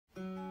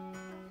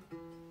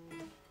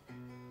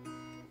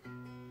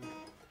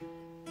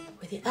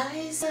the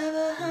eyes of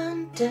a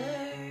hunter,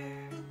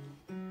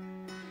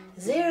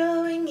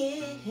 zeroing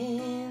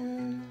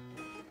in,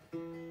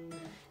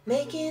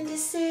 making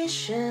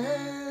decisions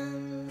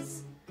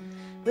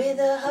with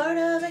the heart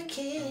of a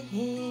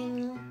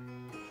king.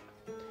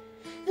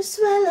 A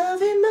swell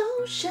of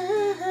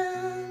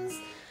emotions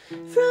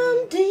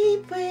from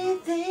deep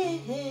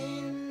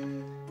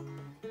within.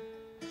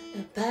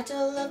 A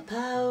battle of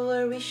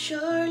power, we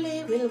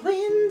surely will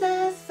win.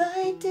 The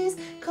fight is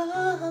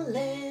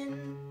calling.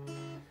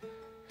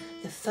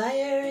 The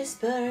fire is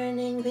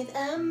burning with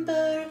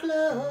amber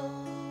glow.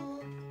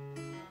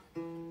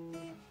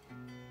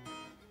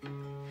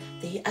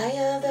 The eye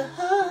of the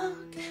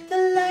hawk,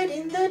 the light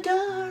in the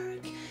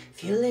dark,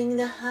 fueling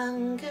the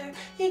hunger,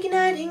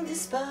 igniting the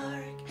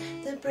spark.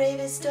 The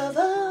bravest of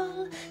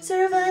all,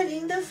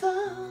 surviving the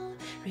fall,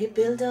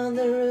 rebuild on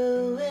the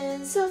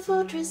ruins of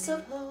fortress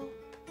of hope.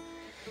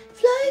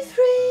 Fly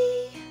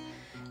free,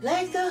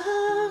 like the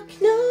hawk,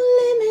 no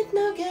limit,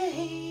 no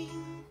game.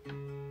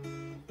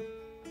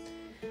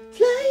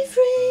 Fly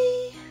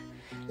free,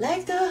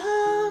 like the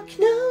hawk,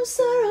 no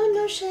sorrow,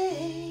 no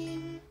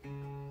shame.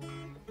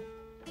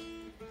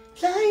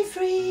 Fly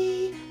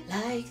free,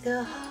 like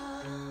the hawk.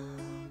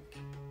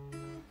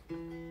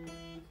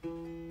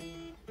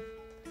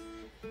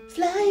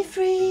 Fly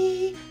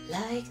free,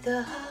 like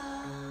the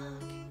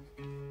hawk.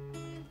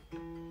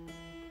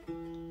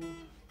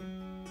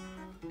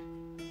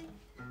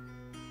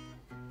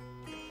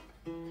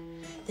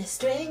 The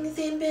strength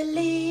in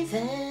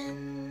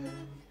believing,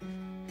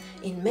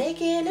 in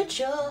making a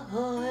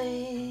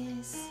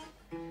choice,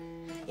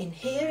 in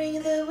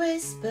hearing the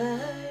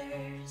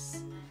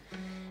whispers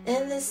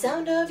and the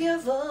sound of your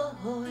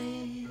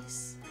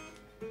voice,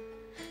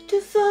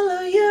 to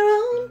follow your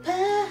own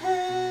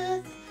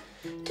path,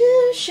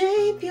 to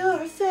shape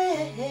your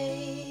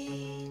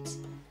fate.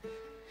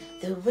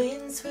 The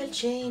winds will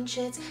change,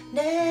 it's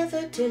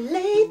never too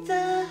late.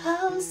 The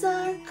owls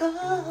are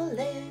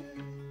calling,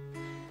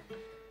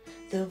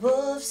 the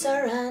wolves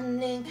are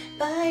running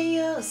by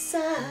your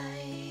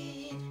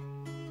side.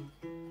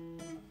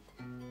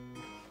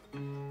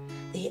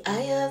 The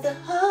eye of the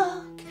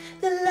hawk,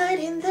 the light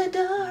in the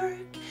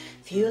dark,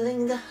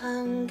 fueling the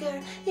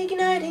hunger,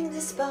 igniting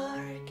the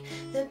spark.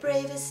 The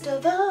bravest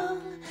of all,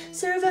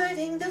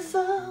 surviving the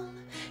fall,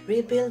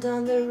 rebuild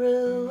on the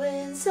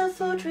ruins of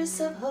fortress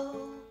of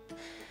hope.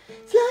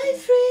 Fly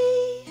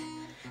free,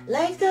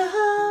 like the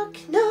hawk,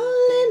 no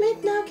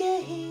limit, no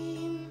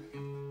game.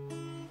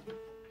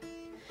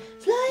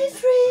 Fly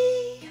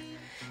free,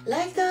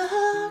 like the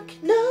hawk,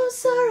 no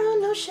sorrow,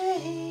 no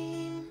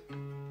shame.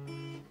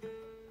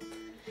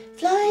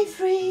 Fly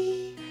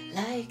free,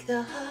 like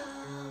the hawk.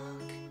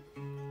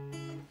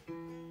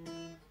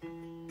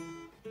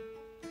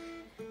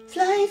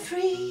 Fly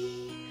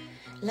free,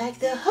 like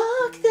the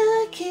hawk,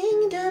 the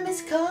kingdom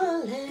is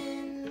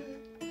calling.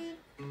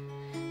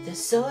 The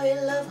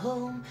soil of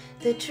home,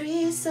 the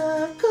trees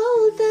are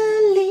gold,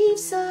 the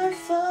leaves are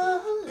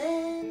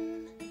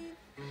falling.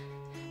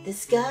 The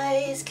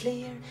sky is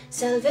clear,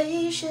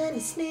 salvation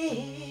is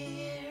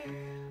near.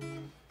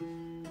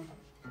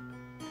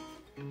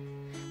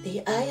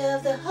 The eye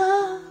of the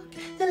hawk,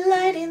 the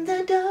light in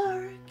the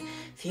dark,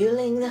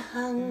 fueling the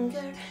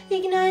hunger,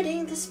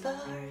 igniting the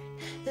spark.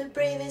 The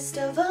bravest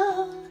of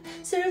all,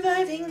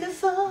 surviving the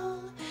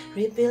fall,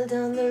 rebuild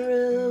on the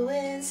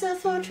ruins of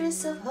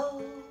fortress of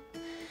hope.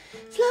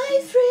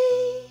 Fly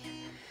free,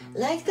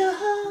 like the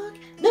hawk,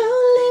 no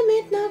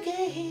limit, no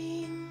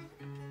game.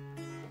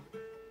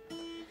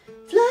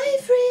 Fly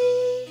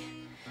free,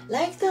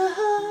 like the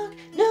hawk,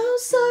 no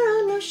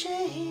sorrow, no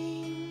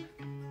shame.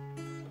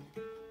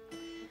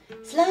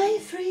 Fly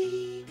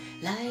free,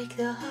 like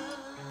the hawk.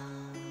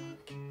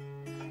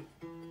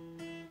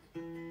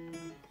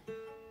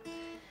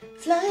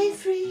 Fly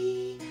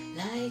free,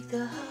 like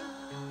the hawk.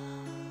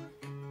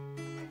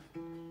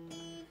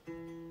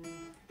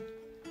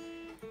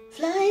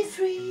 Fly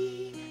free.